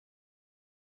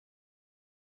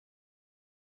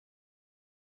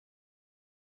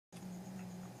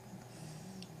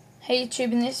Hey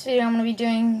YouTube, in this video I'm going to be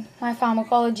doing my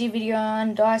pharmacology video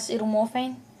on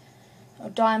diacetylmorphine,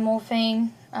 or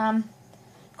dimorphine,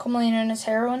 commonly known as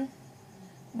heroin.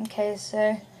 Okay,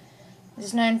 so it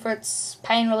is known for its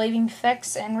pain relieving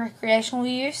effects and recreational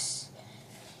use.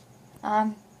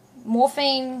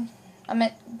 Diacetylmorphine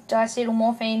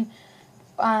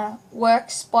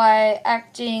works by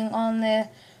acting on the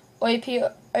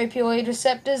opioid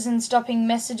receptors and stopping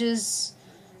messages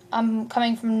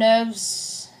coming from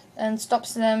nerves, and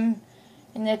stops them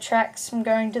in their tracks from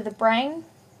going to the brain.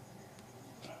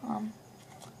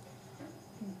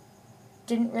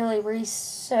 Didn't really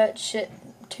research it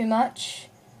too much.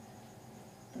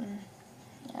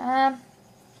 As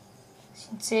you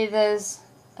can see, there's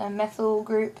a methyl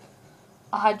group,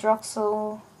 a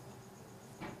hydroxyl.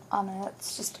 Oh no,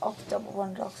 that's just double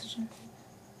bonded oxygen.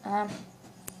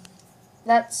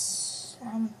 That's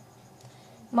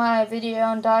my video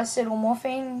on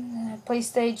diacetylmorphine. Please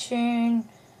stay tuned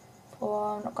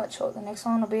for, I'm not quite sure what the next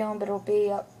one will be on, but it'll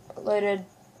be uploaded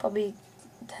probably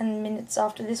 10 minutes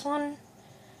after this one.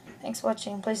 Thanks for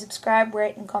watching. Please subscribe,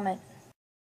 rate and comment.